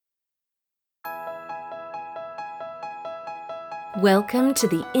Welcome to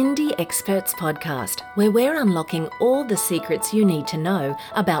the Indie Experts Podcast, where we're unlocking all the secrets you need to know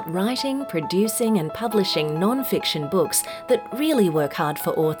about writing, producing, and publishing non-fiction books that really work hard for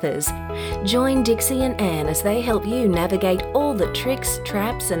authors. Join Dixie and Anne as they help you navigate all the tricks,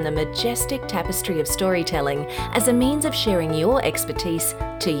 traps, and the majestic tapestry of storytelling as a means of sharing your expertise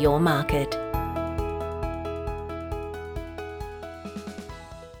to your market.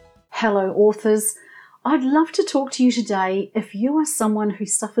 Hello, authors. I'd love to talk to you today if you are someone who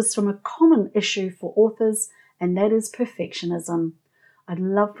suffers from a common issue for authors, and that is perfectionism. I'd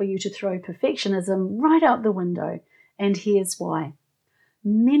love for you to throw perfectionism right out the window, and here's why.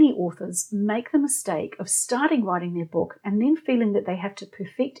 Many authors make the mistake of starting writing their book and then feeling that they have to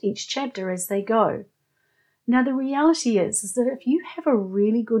perfect each chapter as they go. Now, the reality is that if you have a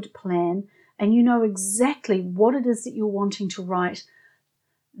really good plan and you know exactly what it is that you're wanting to write,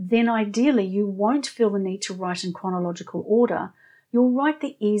 then ideally you won't feel the need to write in chronological order. You'll write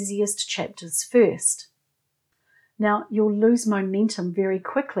the easiest chapters first. Now, you'll lose momentum very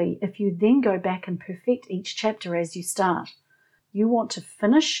quickly if you then go back and perfect each chapter as you start. You want to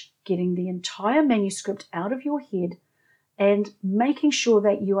finish getting the entire manuscript out of your head and making sure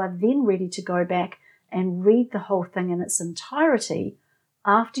that you are then ready to go back and read the whole thing in its entirety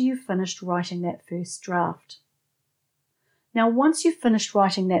after you've finished writing that first draft. Now, once you've finished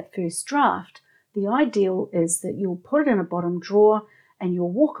writing that first draft, the ideal is that you'll put it in a bottom drawer and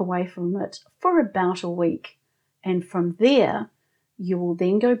you'll walk away from it for about a week. And from there, you will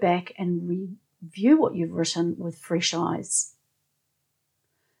then go back and review what you've written with fresh eyes.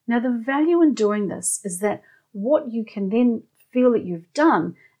 Now, the value in doing this is that what you can then feel that you've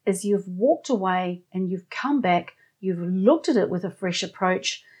done is you've walked away and you've come back, you've looked at it with a fresh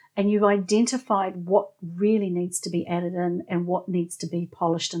approach, and you've identified what really needs to be added in and what needs to be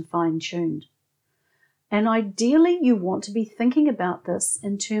polished and fine-tuned. And ideally, you want to be thinking about this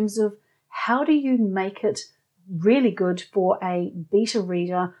in terms of how do you make it really good for a beta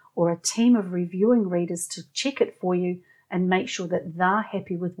reader or a team of reviewing readers to check it for you and make sure that they're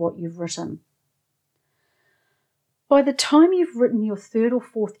happy with what you've written. By the time you've written your third or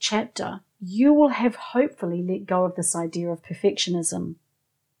fourth chapter, you will have hopefully let go of this idea of perfectionism.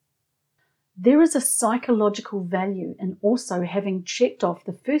 There is a psychological value in also having checked off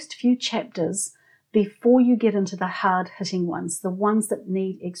the first few chapters before you get into the hard-hitting ones, the ones that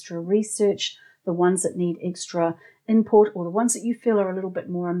need extra research, the ones that need extra input, or the ones that you feel are a little bit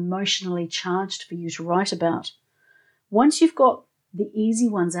more emotionally charged for you to write about. Once you've got the easy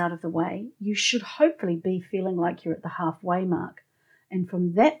ones out of the way, you should hopefully be feeling like you're at the halfway mark. And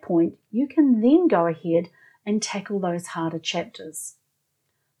from that point, you can then go ahead and tackle those harder chapters.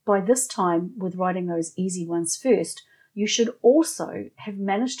 By this time, with writing those easy ones first, you should also have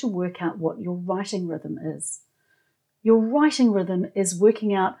managed to work out what your writing rhythm is. Your writing rhythm is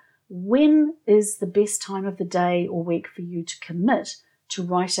working out when is the best time of the day or week for you to commit to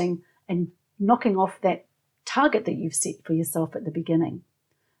writing and knocking off that target that you've set for yourself at the beginning.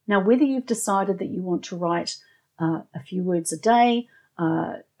 Now, whether you've decided that you want to write a few words a day,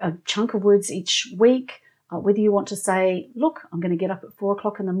 a chunk of words each week, whether you want to say, look, I'm going to get up at 4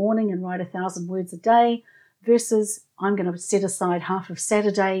 o'clock in the morning and write 1,000 words a day versus I'm going to set aside half of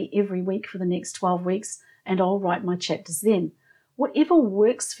Saturday every week for the next 12 weeks and I'll write my chapters then. Whatever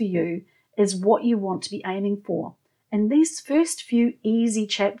works for you is what you want to be aiming for. And these first few easy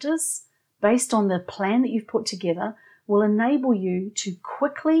chapters, based on the plan that you've put together, will enable you to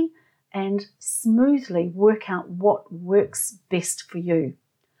quickly and smoothly work out what works best for you.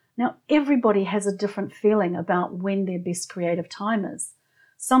 Now, everybody has a different feeling about when their best creative time is.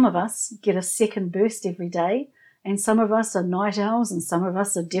 Some of us get a second burst every day, and some of us are night owls, and some of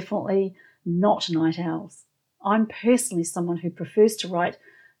us are definitely not night owls. I'm personally someone who prefers to write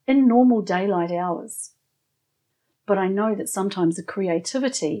in normal daylight hours. But I know that sometimes the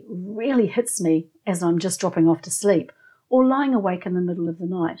creativity really hits me as I'm just dropping off to sleep or lying awake in the middle of the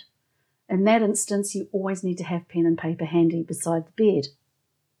night. In that instance, you always need to have pen and paper handy beside the bed.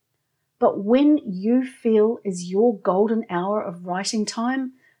 But when you feel is your golden hour of writing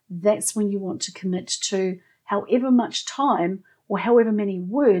time, that's when you want to commit to however much time or however many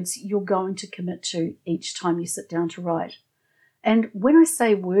words you're going to commit to each time you sit down to write. And when I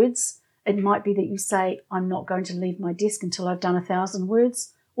say words, it might be that you say, I'm not going to leave my desk until I've done 1,000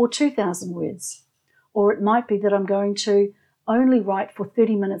 words or 2,000 words. Or it might be that I'm going to only write for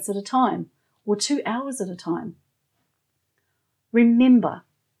 30 minutes at a time or 2 hours at a time. Remember,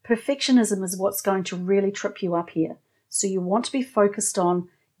 perfectionism is what's going to really trip you up here. So you want to be focused on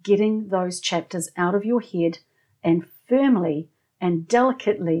getting those chapters out of your head and firmly and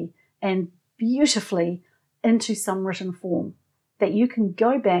delicately and beautifully into some written form. that you can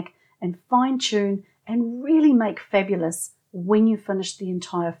go back and fine-tune and really make fabulous when you finish the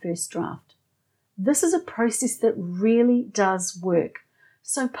entire first draft. This is a process that really does work,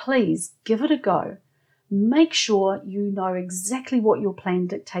 so please give it a go. Make sure you know exactly what your plan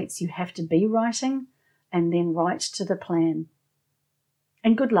dictates you have to be writing, and then write to the plan.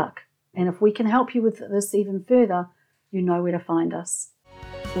 And good luck. And if we can help you with this even further, you know where to find us.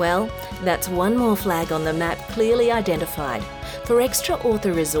 Well, that's one more flag on the map clearly identified. For extra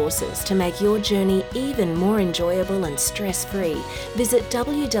author resources to make your journey even more enjoyable and stress-free, visit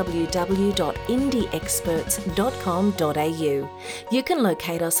www.indieexperts.com.au. You can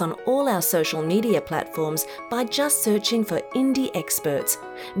locate us on all our social media platforms by just searching for Indie Experts.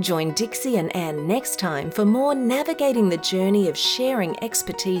 Join Dixie and Anne next time for more navigating the journey of sharing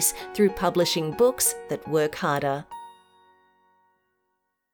expertise through publishing books that work harder.